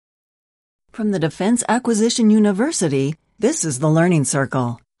From the Defense Acquisition University, this is the Learning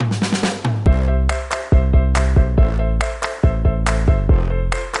Circle.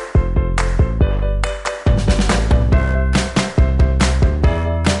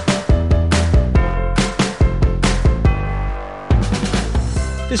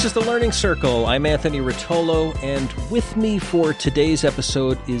 This is the Learning Circle. I'm Anthony Rotolo, and with me for today's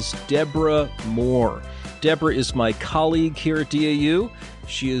episode is Debra Moore. Debra is my colleague here at DAU.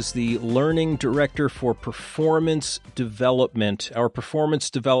 She is the Learning Director for Performance Development. Our Performance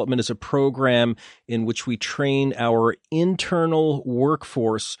Development is a program in which we train our internal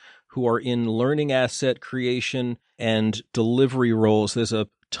workforce who are in learning asset creation and delivery roles. There's a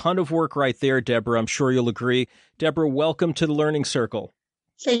ton of work right there, Debra. I'm sure you'll agree. Debra, welcome to the Learning Circle.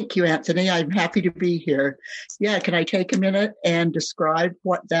 Thank you, Anthony. I'm happy to be here. Yeah, can I take a minute and describe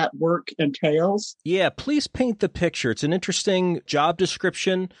what that work entails? Yeah, please paint the picture. It's an interesting job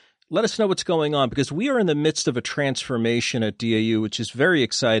description. Let us know what's going on, because we are in the midst of a transformation at DAU, which is very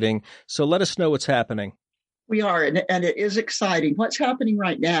exciting. So let us know what's happening. We are, and it is exciting. What's happening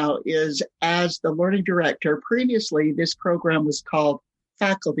right now is, as the learning director, previously this program was called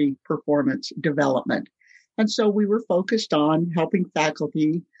Faculty Performance Development. And so we were focused on helping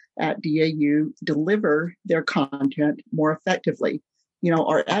faculty at DAU deliver their content more effectively. You know,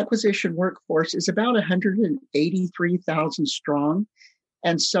 our acquisition workforce is about 183,000 strong.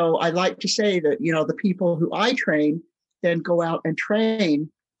 And so I like to say that, you know, the people who I train then go out and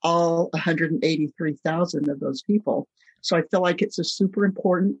train all 183,000 of those people. So I feel like it's a super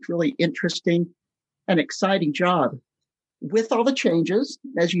important, really interesting and exciting job. With all the changes,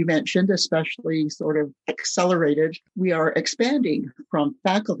 as you mentioned, especially sort of accelerated, we are expanding from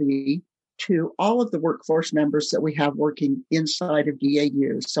faculty to all of the workforce members that we have working inside of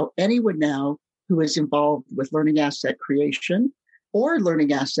DAU. So anyone now who is involved with learning asset creation or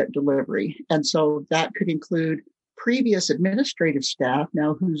learning asset delivery. And so that could include previous administrative staff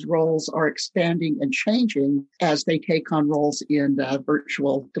now whose roles are expanding and changing as they take on roles in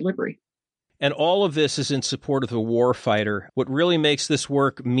virtual delivery. And all of this is in support of the warfighter. What really makes this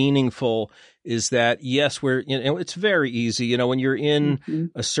work meaningful is that, yes, it's very easy. You know, when you're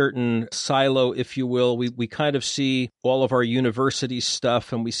in a certain silo, if you will, we kind of see all of our university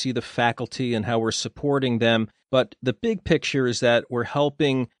stuff and we see the faculty and how we're supporting them. But the big picture is that we're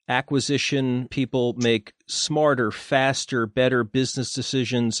helping acquisition people make smarter, faster, better business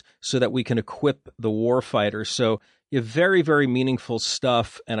decisions so that we can equip the warfighter. So you have very, very meaningful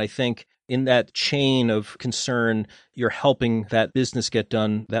stuff. And I think in that chain of concern, you're helping that business get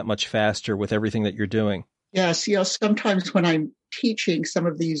done that much faster with everything that you're doing. Yes, you know, sometimes when I'm teaching some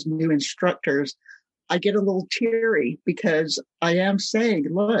of these new instructors, I get a little teary because I am saying,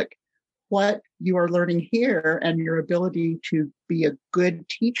 look, what you are learning here and your ability to be a good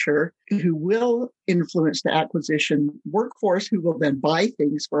teacher who will influence the acquisition workforce, who will then buy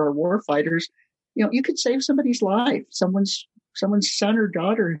things for our warfighters, you know, you could save somebody's life, someone's son or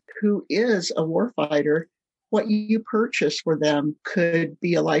daughter who is a warfighter. What you purchase for them could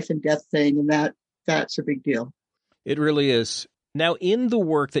be a life and death thing, and that's a big deal. It really is. Now, in the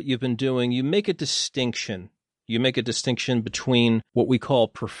work that you've been doing, you make a distinction. You make a distinction between what we call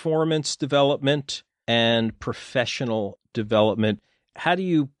performance development and professional development. How do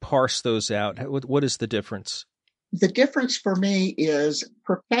you parse those out? What is the difference? The difference for me is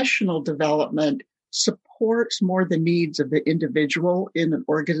professional development supports more the needs of the individual in an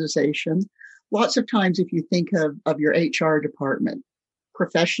organization. Lots of times, if you think of your HR department,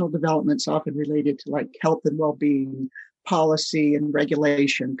 professional development's often related to like health and well-being, policy and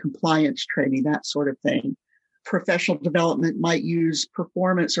regulation, compliance training, that sort of thing. Professional development might use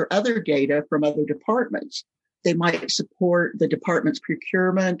performance or other data from other departments. They might support the department's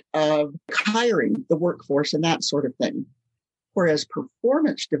procurement of hiring the workforce and that sort of thing. Whereas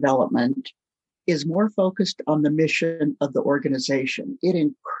performance development is more focused on the mission of the organization. It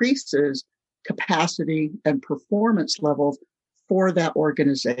increases capacity and performance levels for that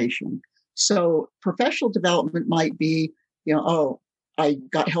organization. So professional development might be, you know, oh, I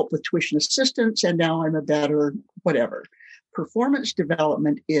got help with tuition assistance and now I'm a better whatever. Performance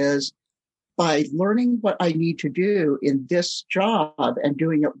development is by learning what I need to do in this job and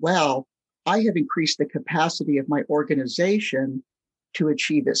doing it well, I have increased the capacity of my organization to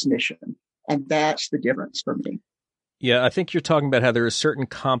achieve its mission. And that's the difference for me. Yeah, I think you're talking about how there are certain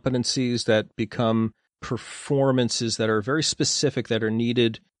competencies that become performances that are very specific, that are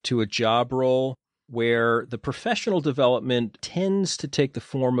needed to a job role, where the professional development tends to take the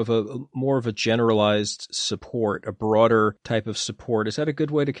form of a more of a generalized support, a broader type of support. Is that a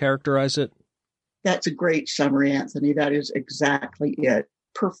good way to characterize it? That's a great summary, Anthony. That is exactly it.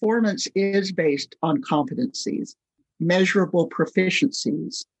 performance is based on competencies, measurable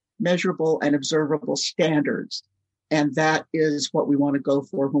proficiencies, measurable and observable standards. And that is what we want to go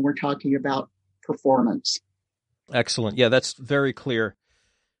for when we're talking about performance. Excellent. Yeah, that's very clear.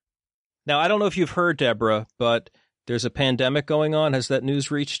 Now, I don't know if you've heard, Debra, but there's a pandemic going on. Has that news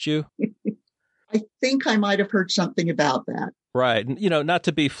reached you? I think I might have heard something about that. Right. And, not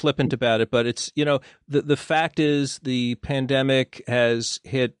to be flippant about it, but it's, the fact is the pandemic has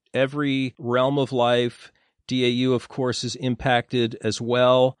hit every realm of life. DAU, of course, is impacted as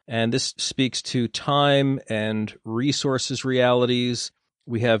well. And this speaks to time and resources realities.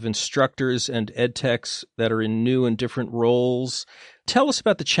 We have instructors and ed techs that are in new and different roles. Tell us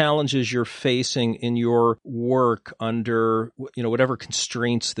about the challenges you're facing in your work under, whatever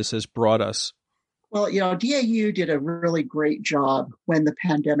constraints this has brought us. Well, DAU did a really great job when the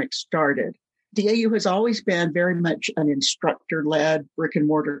pandemic started. DAU has always been very much an instructor-led brick and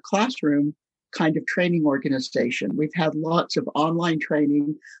mortar classroom kind of training organization. We've had lots of online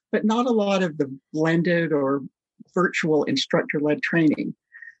training, but not a lot of the blended or virtual instructor-led training.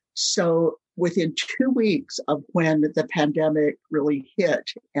 So within 2 weeks of when the pandemic really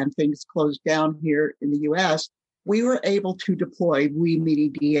hit and things closed down here in the U.S., we were able to deploy, we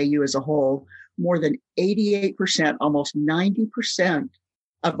meaning DAU as a whole, more than 88%, almost 90%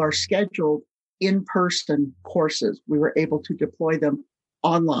 of our scheduled in-person courses. We were able to deploy them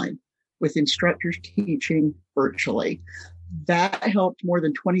online with instructors teaching virtually. That helped more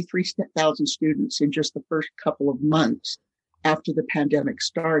than 23,000 students in just the first couple of months after the pandemic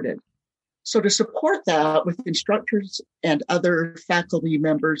started. So to support that with instructors and other faculty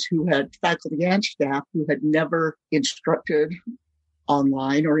members faculty and staff who had never instructed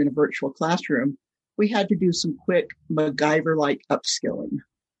online or in a virtual classroom, we had to do some quick MacGyver-like upskilling.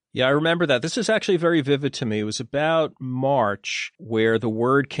 Yeah, I remember that. This is actually very vivid to me. It was about March where the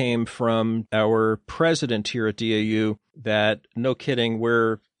word came from our president here at DAU that, no kidding,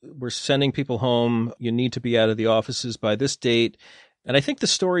 we're sending people home. You need to be out of the offices by this date. And I think the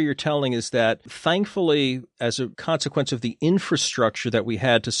story you're telling is that, thankfully, as a consequence of the infrastructure that we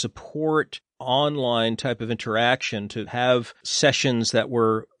had to support online type of interaction, to have sessions that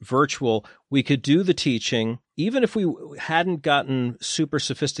were virtual, we could do the teaching. Even if we hadn't gotten super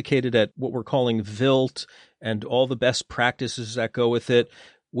sophisticated at what we're calling VILT and all the best practices that go with it,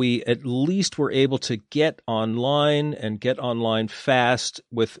 we at least were able to get online and get online fast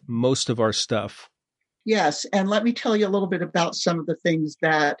with most of our stuff. Yes. And let me tell you a little bit about some of the things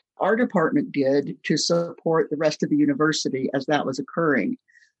that our department did to support the rest of the university as that was occurring.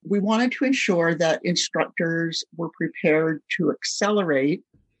 We wanted to ensure that instructors were prepared to accelerate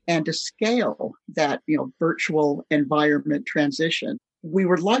and to scale that, virtual environment transition. We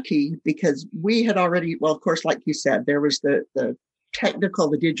were lucky because we had already, well, of course, like you said, there was the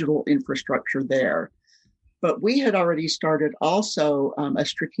digital infrastructure there. But we had already started also a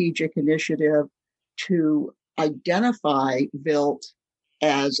strategic initiative to identify VILT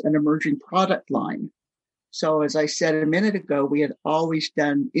as an emerging product line. So as I said a minute ago, we had always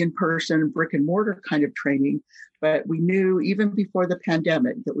done in-person brick and mortar kind of training, but we knew even before the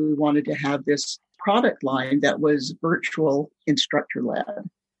pandemic that we wanted to have this product line that was virtual instructor-led.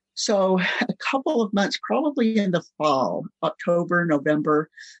 So a couple of months, probably in the fall, October, November,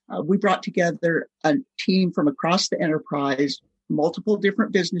 we brought together a team from across the enterprise, multiple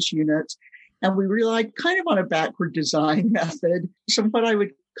different business units, and we relied kind of on a backward design method, some what I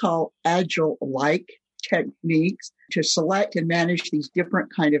would call agile-like techniques to select and manage these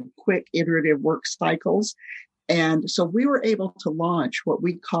different kind of quick iterative work cycles. And so we were able to launch what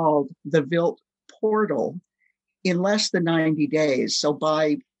we called the VILT portal in less than 90 days. So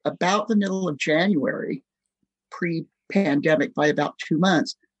by about the middle of January, pre-pandemic, by about 2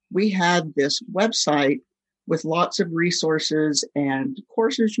 months, we had this website with lots of resources and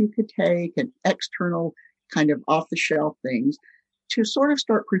courses you could take and external kind of off-the-shelf things to sort of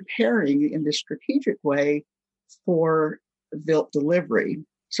start preparing in this strategic way for VILT delivery.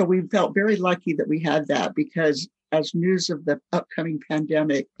 So we felt very lucky that we had that because as news of the upcoming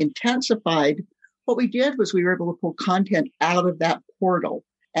pandemic intensified, what we did was we were able to pull content out of that portal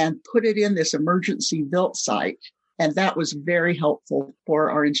and put it in this emergency VILT site. And that was very helpful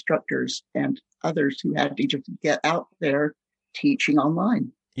for our instructors and others who had to just get out there teaching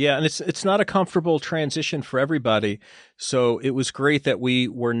online. Yeah, and it's not a comfortable transition for everybody. So it was great that we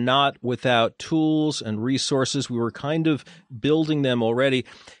were not without tools and resources. We were kind of building them already.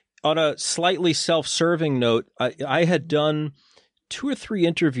 On a slightly self-serving note, I had done 2 or 3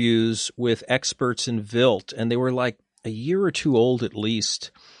 interviews with experts in VILT, and they were like a year or 2 old at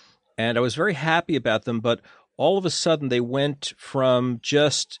least. And I was very happy about them, but all of a sudden they went from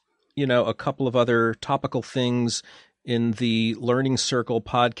just, a couple of other topical things in the Learning Circle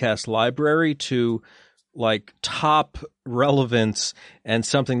podcast library to like top relevance and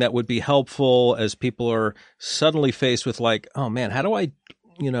something that would be helpful as people are suddenly faced with like, oh man, how do I,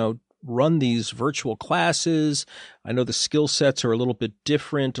 run these virtual classes? I know the skill sets are a little bit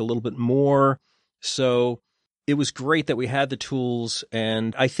different, a little bit more. So it was great that we had the tools.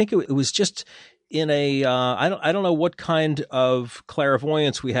 And I think it was just in a, I don't know what kind of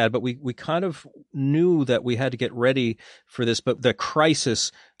clairvoyance we had, but we kind of knew that we had to get ready for this, but the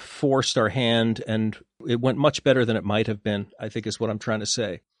crisis forced our hand and it went much better than it might have been, I think is what I'm trying to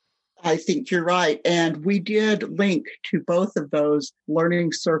say. I think you're right. And we did link to both of those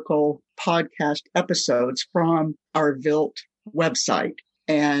Learning Circle podcast episodes from our VILT website.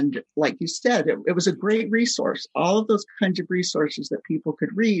 And like you said, it was a great resource. All of those kinds of resources that people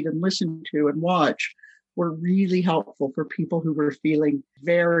could read and listen to and watch were really helpful for people who were feeling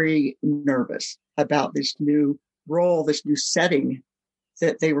very nervous about this new role, this new setting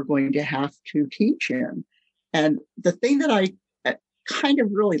that they were going to have to teach in. And the thing that I kind of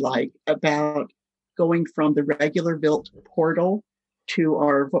really like about going from the regular VILT portal to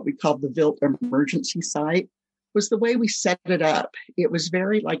our, what we call the VILT emergency site, was the way we set it up. It was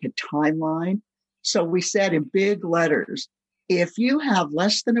very like a timeline. So we said in big letters, if you have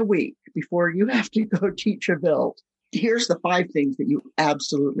less than a week before you have to go teach a VILT, here's the 5 things that you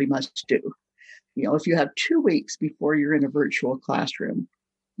absolutely must do. If you have 2 weeks before you're in a virtual classroom,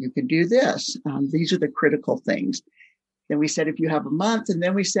 you can do this. These are the critical things. Then we said, if you have a month, and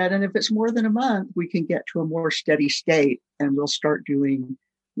then we said, and if it's more than a month, we can get to a more steady state and we'll start doing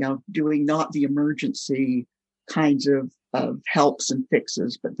not the emergency kinds of helps and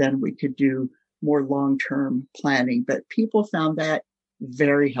fixes, but then we could do more long-term planning. But people found that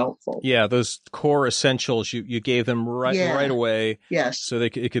very helpful. Yeah, those core essentials, you gave them right away. Yes. So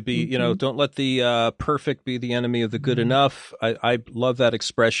it could be, don't let the perfect be the enemy of the good enough. I love that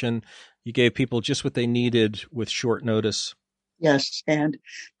expression. You gave people just what they needed with short notice. Yes. And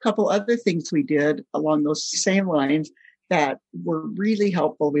a couple other things we did along those same lines that were really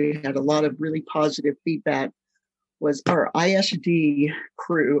helpful. We had a lot of really positive feedback was our ISD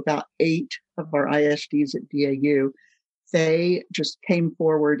crew, about 8 of our ISDs at DAU. They just came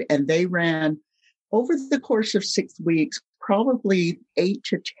forward and they ran over the course of 6 weeks, probably 8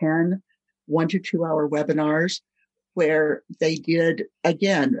 to 10 1 to 2 hour webinars where they did,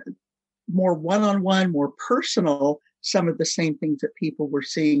 again, more one-on-one, more personal, some of the same things that people were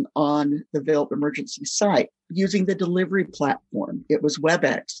seeing on the VILT emergency site using the delivery platform. It was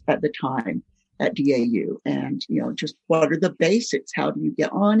WebEx at the time at DAU. And, just what are the basics? How do you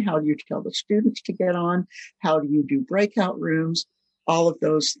get on? How do you tell the students to get on? How do you do breakout rooms? All of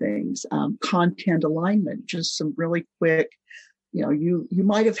those things. Content alignment, just some really quick, you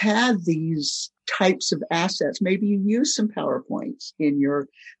might have had these types of assets. Maybe you use some PowerPoints in your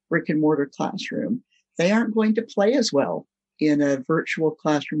brick and mortar classroom. They aren't going to play as well in a virtual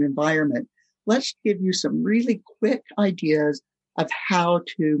classroom environment. Let's give you some really quick ideas of how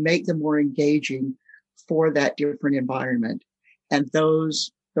to make them more engaging for that different environment. And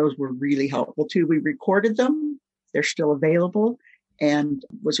those were really helpful too. We recorded them. They're still available and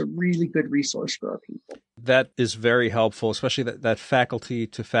was a really good resource for our people. That is very helpful, especially that faculty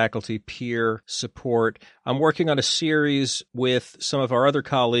to faculty peer support. I'm working on a series with some of our other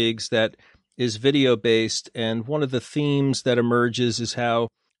colleagues that is video based. And one of the themes that emerges is how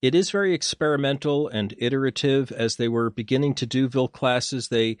it is very experimental and iterative. As they were beginning to do VILT classes,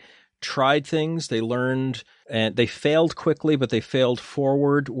 they tried things, they learned, and they failed quickly, but they failed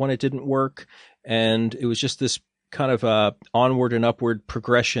forward when it didn't work. And it was just this kind of onward and upward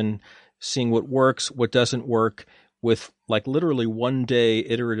progression, seeing what works, what doesn't work, with like literally 1 day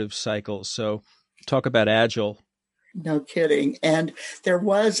iterative cycles. So talk about agile. No kidding. And there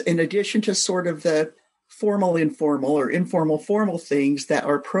was, in addition to sort of the formal, informal or informal, formal things that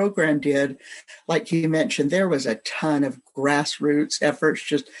our program did, like you mentioned, there was a ton of grassroots efforts,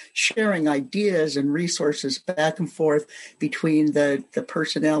 just sharing ideas and resources back and forth between the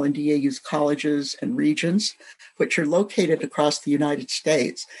personnel in DAU's colleges and regions, which are located across the United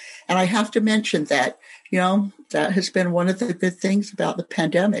States. And I have to mention that, that has been one of the good things about the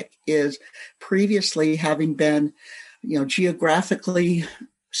pandemic is previously having been, geographically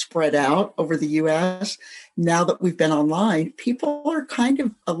spread out over the U.S. Now that we've been online, people are kind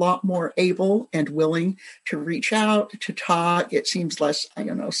of a lot more able and willing to reach out, to talk. It seems less,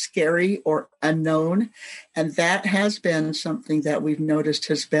 scary or unknown. And that has been something that we've noticed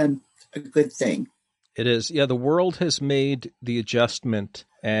has been a good thing. It is. Yeah, the world has made the adjustment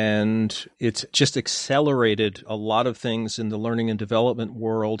And it's just accelerated a lot of things in the learning and development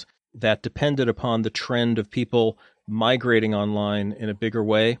world that depended upon the trend of people migrating online in a bigger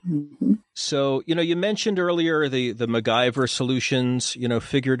way. Mm-hmm. So, you mentioned earlier the MacGyver solutions,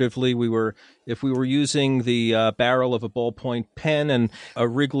 figuratively, if we were using the barrel of a ballpoint pen and a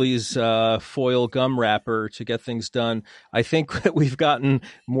Wrigley's foil gum wrapper to get things done, I think that we've gotten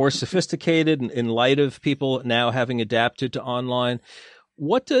more sophisticated in light of people now having adapted to online.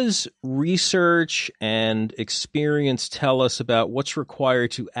 What does research and experience tell us about what's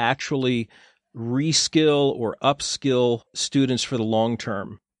required to actually reskill or upskill students for the long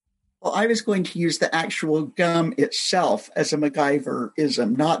term? Well, I was going to use the actual gum itself as a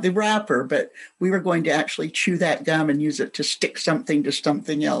MacGyver-ism, not the wrapper, but we were going to actually chew that gum and use it to stick something to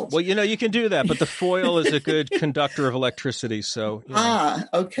something else. Well, you can do that, but the foil is a good conductor of electricity. So,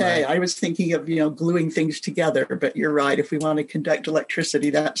 okay. Right. I was thinking of, gluing things together, but you're right. If we want to conduct electricity,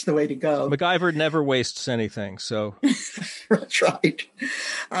 that's the way to go. MacGyver never wastes anything. So that's right.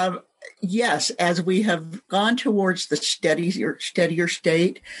 Yes, as we have gone towards the steadier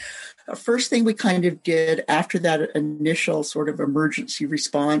state, first thing we kind of did after that initial sort of emergency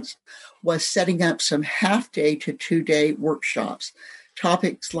response was setting up some half-day to 2-day workshops,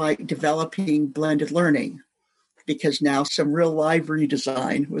 topics like developing blended learning, because now some real library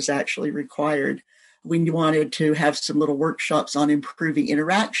design was actually required. We wanted to have some little workshops on improving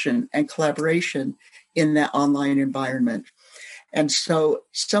interaction and collaboration in that online environment. And so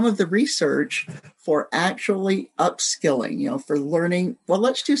some of the research for actually upskilling, for learning, well,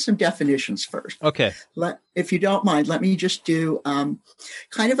 let's do some definitions first. Okay. If you don't mind, let me just do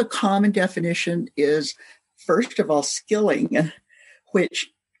kind of a common definition is, first of all, skilling,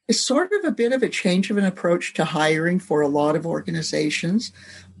 which is sort of a bit of a change of an approach to hiring for a lot of organizations.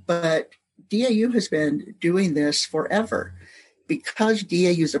 But DAU has been doing this forever because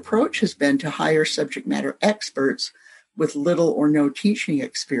DAU's approach has been to hire subject matter experts with little or no teaching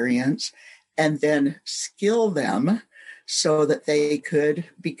experience, and then skill them so that they could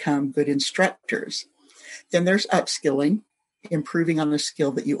become good instructors. Then there's upskilling, improving on a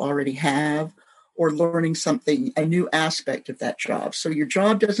skill that you already have, or learning something, a new aspect of that job. So your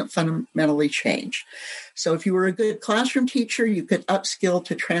job doesn't fundamentally change. So if you were a good classroom teacher, you could upskill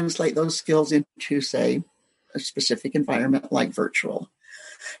to translate those skills into, say, a specific environment like virtual.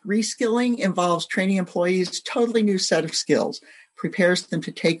 Reskilling involves training employees totally new set of skills, prepares them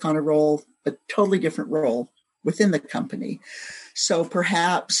to take on a totally different role within the company. So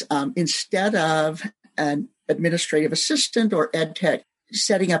perhaps instead of an administrative assistant or ed tech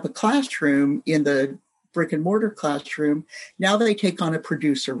setting up a classroom in the brick and mortar classroom, now they take on a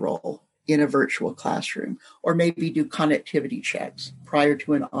producer role in a virtual classroom, or maybe do connectivity checks prior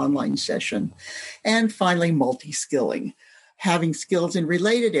to an online session. And finally, multi-skilling, having skills in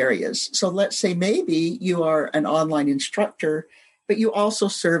related areas. So let's say maybe you are an online instructor, but you also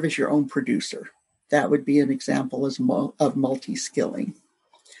serve as your own producer. That would be an example of multi-skilling.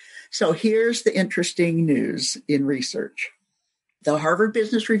 So here's the interesting news in research. The Harvard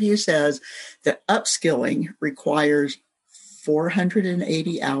Business Review says that upskilling requires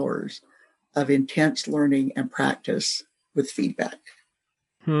 480 hours of intense learning and practice with feedback.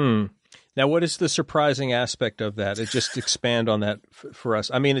 Now, what is the surprising aspect of that? Just expand on that for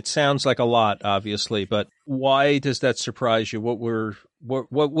us. I mean, it sounds like a lot, obviously, but why does that surprise you? What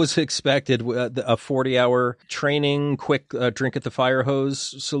was expected? A 40-hour training, quick drink at the fire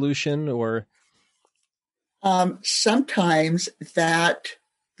hose solution, or? Sometimes that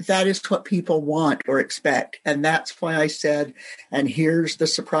is what people want or expect. And that's why I said, and here's the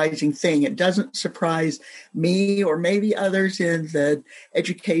surprising thing. It doesn't surprise me or maybe others in the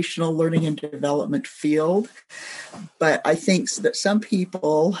educational learning and development field. But I think that some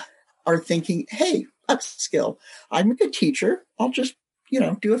people are thinking, hey, upskill. I'm a good teacher. I'll just,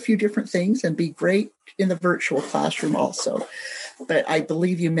 do a few different things and be great in the virtual classroom also. But I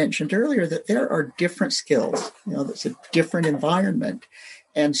believe you mentioned earlier that there are different skills, that's a different environment.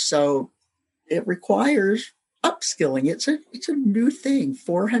 And so it requires upskilling. It's a new thing.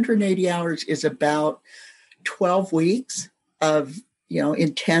 480 hours is about 12 weeks of,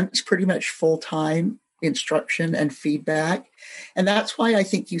 intense, pretty much full-time instruction and feedback. And that's why I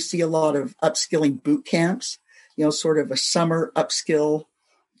think you see a lot of upskilling boot camps, sort of a summer upskill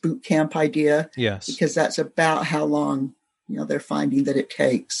boot camp idea. Yes. Because that's about how long, they're finding that it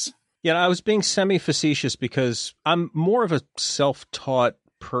takes. Yeah, I was being semi-facetious because I'm more of a self-taught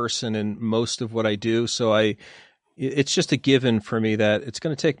person in most of what I do. So it's just a given for me that it's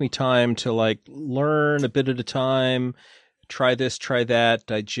going to take me time to learn a bit at a time, try this, try that,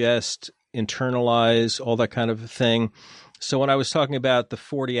 digest, internalize, all that kind of thing. So when I was talking about the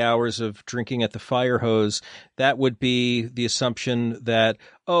 40 hours of drinking at the fire hose, that would be the assumption that,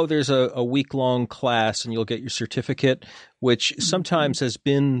 oh, there's a week-long class and you'll get your certificate, which sometimes has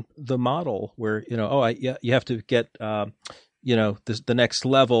been the model where, you have to get, the next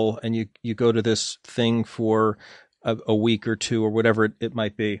level and you go to this thing for a week or two or whatever it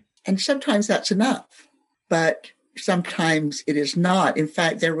might be. And sometimes that's enough, but sometimes it is not. In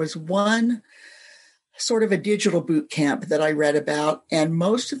fact, there was one sort of a digital boot camp that I read about, and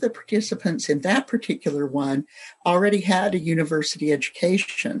most of the participants in that particular one already had a university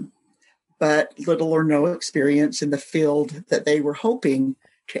education, but little or no experience in the field that they were hoping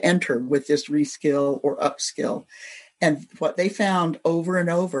to enter with this reskill or upskill. And what they found over and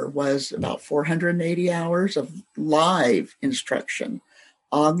over was about 480 hours of live instruction,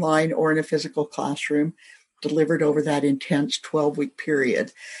 online or in a physical classroom, delivered over that intense 12-week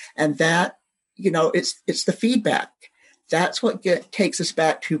period. And that, it's the feedback. That's what takes us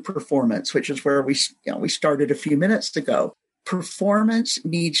back to performance, which is where we started a few minutes ago. Performance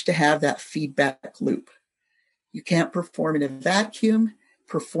needs to have that feedback loop. You can't perform in a vacuum.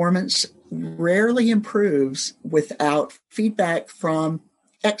 Performance rarely improves without feedback from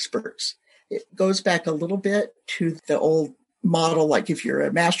experts. It goes back a little bit to the old model, like if you're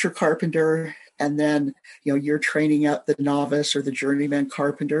a master carpenter and then, you're training up the novice or the journeyman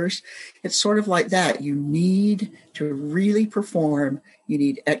carpenters. It's sort of like that. You need to really perform. You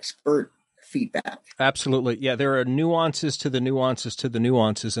need expert feedback. Absolutely. Yeah, there are nuances to the nuances to the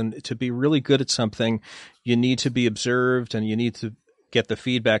nuances. And to be really good at something, you need to be observed and you need to get the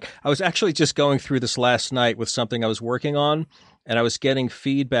feedback. I was actually just going through this last night with something I was working on, and I was getting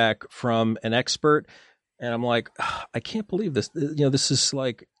feedback from an expert. And I'm like, I can't believe this. This is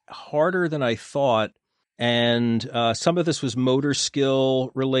like harder than I thought. And some of this was motor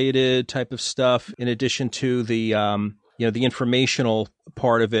skill related type of stuff, in addition to the informational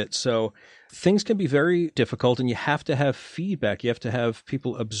part of it. So things can be very difficult, and you have to have feedback. You have to have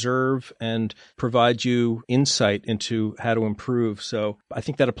people observe and provide you insight into how to improve. So I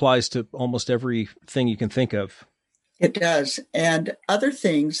think that applies to almost everything you can think of. It does. And other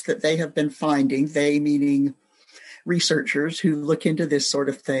things that they have been finding, they meaning researchers who look into this sort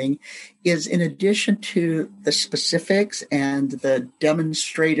of thing, is in addition to the specifics and the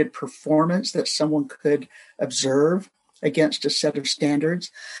demonstrated performance that someone could observe against a set of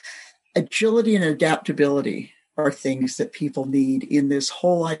standards, agility and adaptability are things that people need in this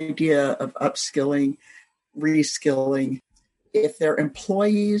whole idea of upskilling, reskilling. If their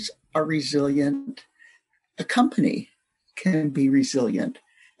employees are resilient, a company can be resilient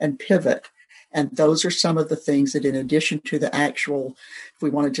and pivot. And those are some of the things that, in addition to the actual, if we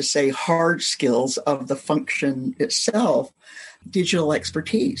wanted to say hard skills of the function itself, digital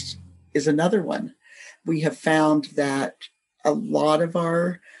expertise is another one. We have found that a lot of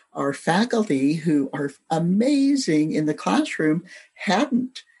our faculty who are amazing in the classroom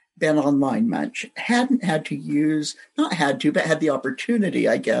hadn't been online much, hadn't had to use, not had to, but had the opportunity,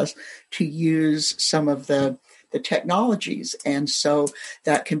 I guess, to use some of the technologies. And so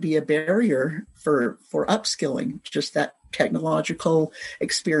that can be a barrier for upskilling, just that technological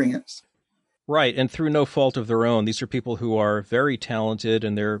experience. Right. And through no fault of their own. These are people who are very talented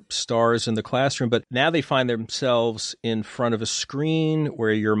and they're stars in the classroom, but now they find themselves in front of a screen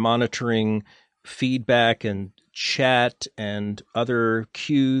where you're monitoring feedback and chat and other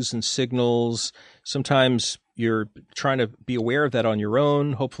cues and signals. Sometimes you're trying to be aware of that on your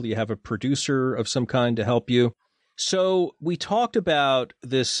own. Hopefully you have a producer of some kind to help you. So we talked about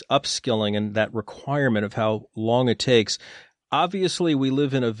this upskilling and that requirement of how long it takes. Obviously, we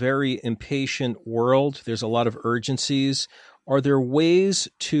live in a very impatient world. There's a lot of urgencies. Are there ways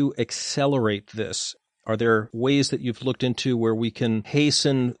to accelerate this? Are there ways that you've looked into where we can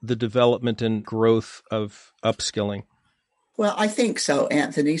hasten the development and growth of upskilling? Well, I think so,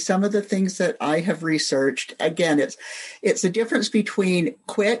 Anthony. Some of the things that I have researched, again, it's the difference between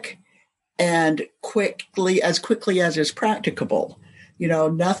quick and quickly as is practicable.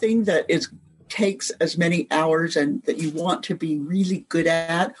 Nothing that takes as many hours and that you want to be really good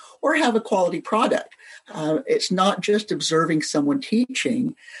at or have a quality product. It's not just observing someone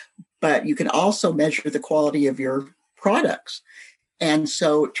teaching, but you can also measure the quality of your products. And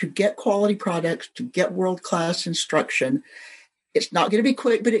so to get quality products, to get world-class instruction, it's not going to be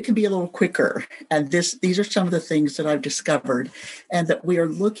quick, but it can be a little quicker. And these are some of the things that I've discovered and that we are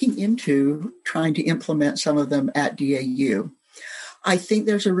looking into trying to implement some of them at DAU. I think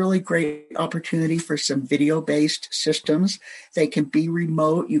there's a really great opportunity for some video-based systems. They can be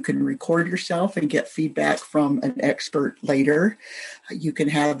remote. You can record yourself and get feedback from an expert later. You can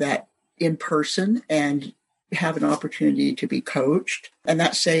have that in person, and have an opportunity to be coached, and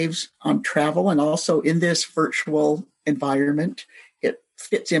that saves on travel. And also in this virtual environment, it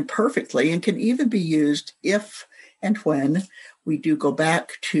fits in perfectly and can even be used if and when we do go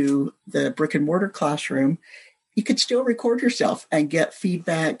back to the brick and mortar classroom. You could still record yourself and get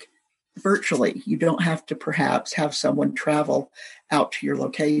feedback virtually. You don't have to perhaps have someone travel out to your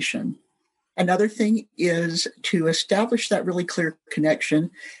location. Another thing is to establish that really clear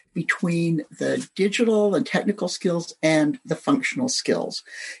connection between the digital and technical skills and the functional skills.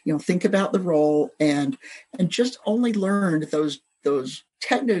 Think about the role and just only learn those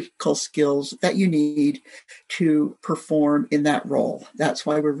technical skills that you need to perform in that role. That's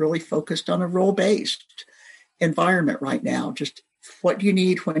why we're really focused on a role-based environment right now. Just what do you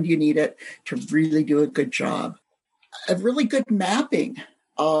need, when do you need it to really do a good job? A really good mapping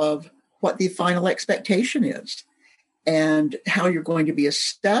of what the final expectation is and how you're going to be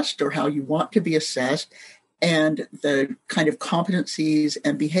assessed or how you want to be assessed, and the kind of competencies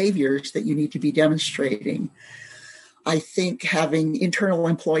and behaviors that you need to be demonstrating. I think having internal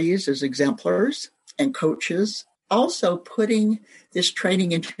employees as exemplars and coaches, also putting this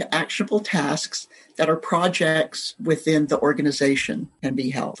training into actionable tasks that are projects within the organization can be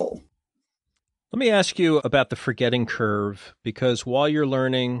helpful. Let me ask you about the forgetting curve, because while you're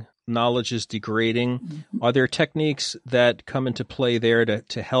learning, knowledge is degrading. Mm-hmm. Are there techniques that come into play there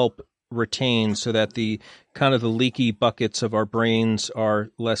to help retain so that the kind of the leaky buckets of our brains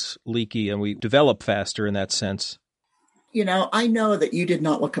are less leaky and we develop faster in that sense? I know that you did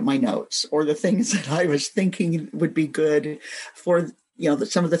not look at my notes or the things that I was thinking would be good for,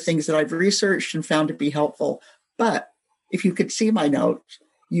 some of the things that I've researched and found to be helpful. But if you could see my notes,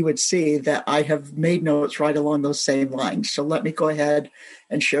 you would see that I have made notes right along those same lines. So let me go ahead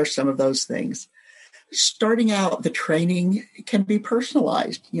and share some of those things. Starting out, the training can be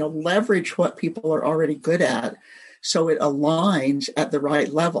personalized, leverage what people are already good at so it aligns at the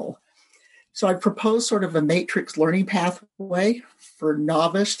right level. So I propose sort of a matrix learning pathway for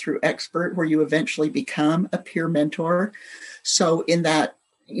novice through expert, where you eventually become a peer mentor. So in that,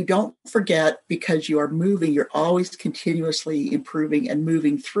 you don't forget, because you are moving, you're always continuously improving and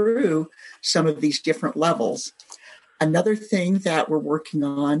moving through some of these different levels. Another thing that we're working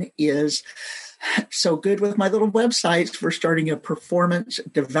on is, so good with my little websites, we're starting a performance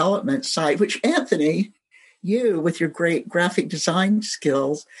development site, which Anthony, you, with your great graphic design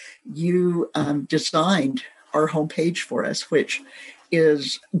skills, you designed our homepage for us, which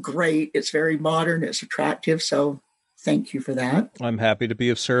is great. It's very modern. It's attractive. So thank you for that. I'm happy to be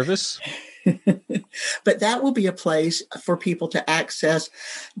of service. But that will be a place for people to access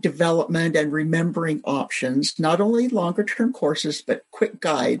development and remembering options, not only longer term courses, but quick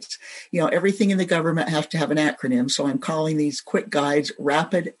guides. Everything in the government has to have an acronym. So I'm calling these quick guides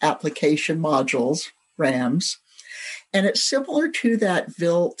Rapid Application Modules, RAMs. And it's similar to that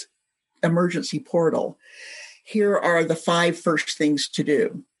VILT emergency portal. Here are the 5 first things to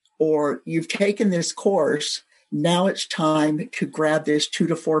do. Or you've taken this course, now it's time to grab this 2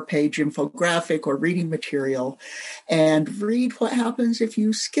 to 4 page infographic or reading material and read what happens if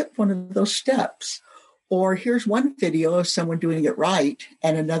you skip one of those steps. Or here's one video of someone doing it right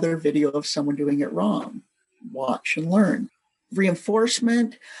and another video of someone doing it wrong. Watch and learn.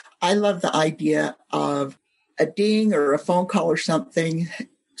 Reinforcement. I love the idea of a ding or a phone call or something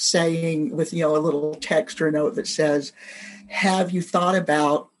saying with, a little text or a note that says, have you thought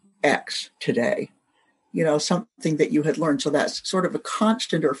about X today? Something that you had learned. So that's sort of a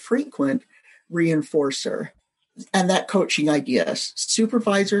constant or frequent reinforcer. And that coaching ideas.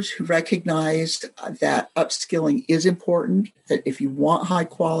 Supervisors who recognize that upskilling is important, that if you want high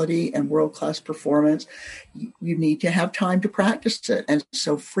quality and world-class performance, you need to have time to practice it. And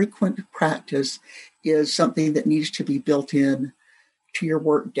so frequent practice is something that needs to be built in to your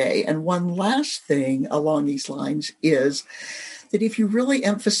work day. And one last thing along these lines is that if you really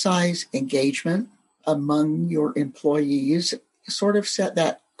emphasize engagement among your employees, sort of set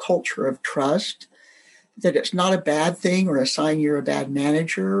that culture of trust, that it's not a bad thing or a sign you're a bad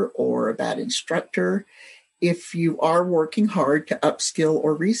manager or a bad instructor. If you are working hard to upskill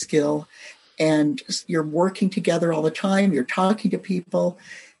or reskill and you're working together all the time, you're talking to people,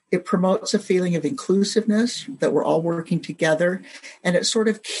 it promotes a feeling of inclusiveness, that we're all working together, and it sort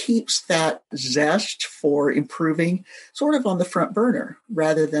of keeps that zest for improving sort of on the front burner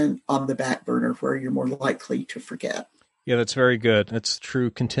rather than on the back burner where you're more likely to forget. Yeah, that's very good. That's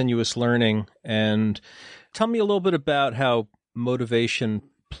true continuous learning. And tell me a little bit about how motivation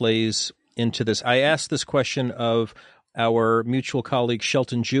plays into this. I asked this question of our mutual colleague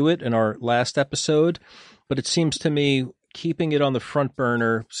Shelton Jewett in our last episode, but it seems to me keeping it on the front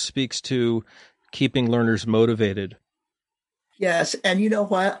burner speaks to keeping learners motivated. Yes. And you know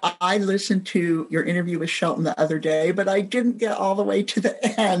what? I listened to your interview with Shelton the other day, but I didn't get all the way to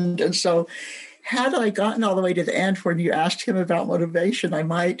the end. And so had I gotten all the way to the end when you asked him about motivation, I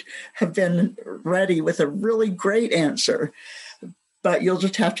might have been ready with a really great answer. But you'll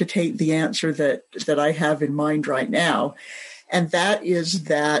just have to take the answer that I have in mind right now. And that is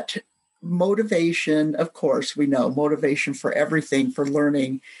that motivation, of course, we know motivation for everything, for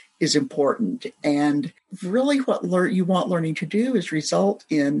learning, is important. And really what you want learning to do is result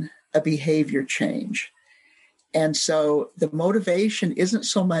in a behavior change. And so the motivation isn't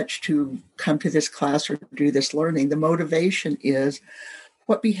so much to come to this class or do this learning. The motivation is,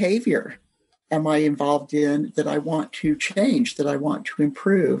 what behavior am I involved in that I want to change, that I want to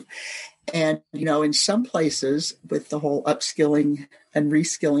improve? And, in some places with the whole upskilling and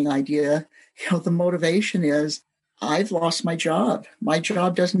reskilling idea, the motivation is, I've lost my job. My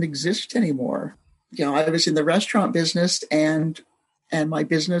job doesn't exist anymore. I was in the restaurant business and my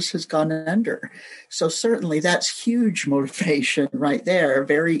business has gone under. So certainly that's huge motivation right there,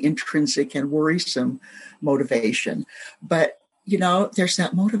 very intrinsic and worrisome motivation. But, there's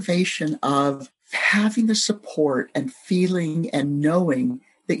that motivation of having the support and feeling and knowing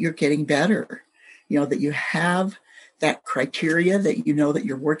that you're getting better, that you have that criteria that that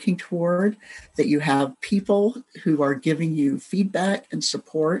you're working toward, that you have people who are giving you feedback and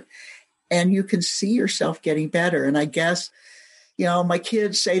support, and you can see yourself getting better. And I guess, my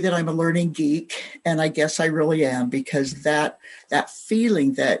kids say that I'm a learning geek, and I guess I really am, because that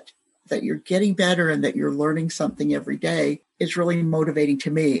feeling that you're getting better and that you're learning something every day is really motivating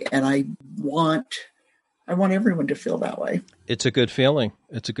to me. And I want everyone to feel that way. It's a good feeling.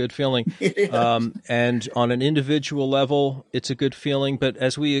 It's a good feeling. It is. And on an individual level, it's a good feeling. But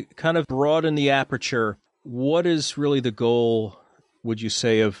as we kind of broaden the aperture, what is really the goal, would you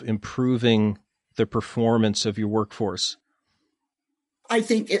say, of improving the performance of your workforce? I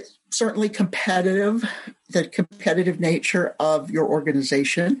think it's certainly the competitive nature of your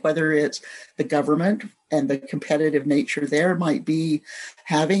organization, whether it's the government, and the competitive nature there might be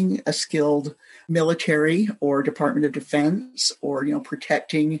having a skilled military or Department of Defense, or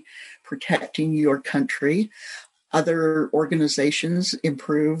protecting your country. Other organizations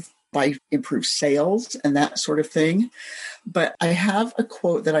improve sales and that sort of thing. But I have a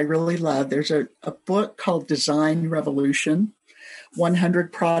quote that I really love. There's a book called Design Revolution,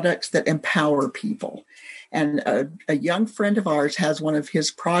 100 Products That Empower People. And a young friend of ours has one of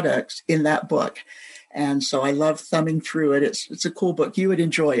his products in that book. And so I love thumbing through it. It's a cool book. You would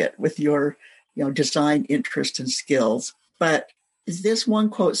enjoy it with your design interest and skills. But this one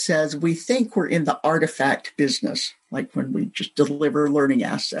quote says, we think we're in the artifact business, like when we just deliver learning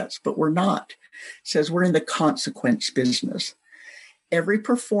assets, but we're not. It says we're in the consequence business. Every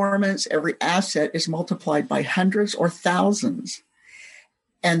performance, every asset is multiplied by hundreds or thousands.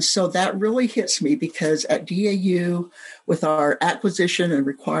 And so that really hits me, because at DAU, with our acquisition and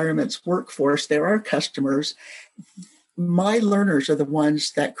requirements workforce, there are customers. My learners are the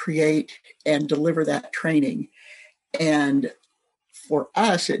ones that create and deliver that training. And for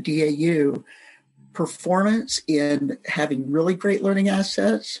us at DAU, performance in having really great learning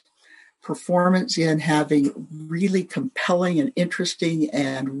assets, performance in having really compelling and interesting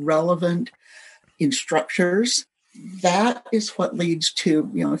and relevant instructors, that is what leads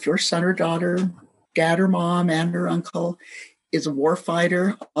to, if your son or daughter, dad or mom, aunt or uncle is a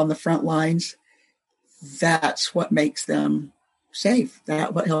warfighter on the front lines, that's what makes them safe.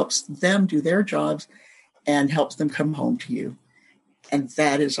 That's what helps them do their jobs and helps them come home to you. And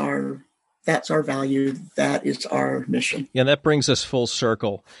that's our value. That is our mission. Yeah, that brings us full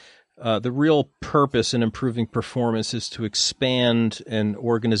circle. The real purpose in improving performance is to expand an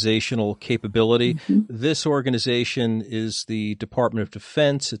organizational capability. Mm-hmm. This organization is the Department of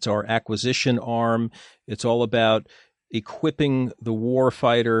Defense. It's our acquisition arm. It's all about equipping the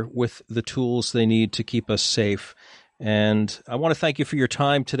warfighter with the tools they need to keep us safe. And I want to thank you for your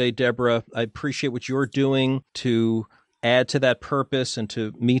time today, Debra. I appreciate what you're doing to add to that purpose and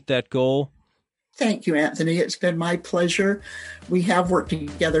to meet that goal. Thank you, Anthony. It's been my pleasure. We have worked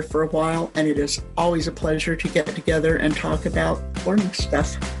together for a while, and it is always a pleasure to get together and talk about learning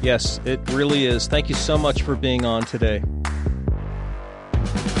stuff. Yes, it really is. Thank you so much for being on today.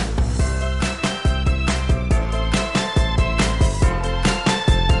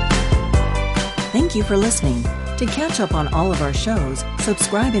 Thank you for listening. To catch up on all of our shows,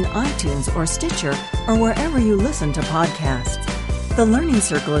 subscribe in iTunes or Stitcher or wherever you listen to podcasts. The Learning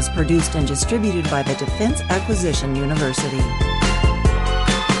Circle is produced and distributed by the Defense Acquisition University.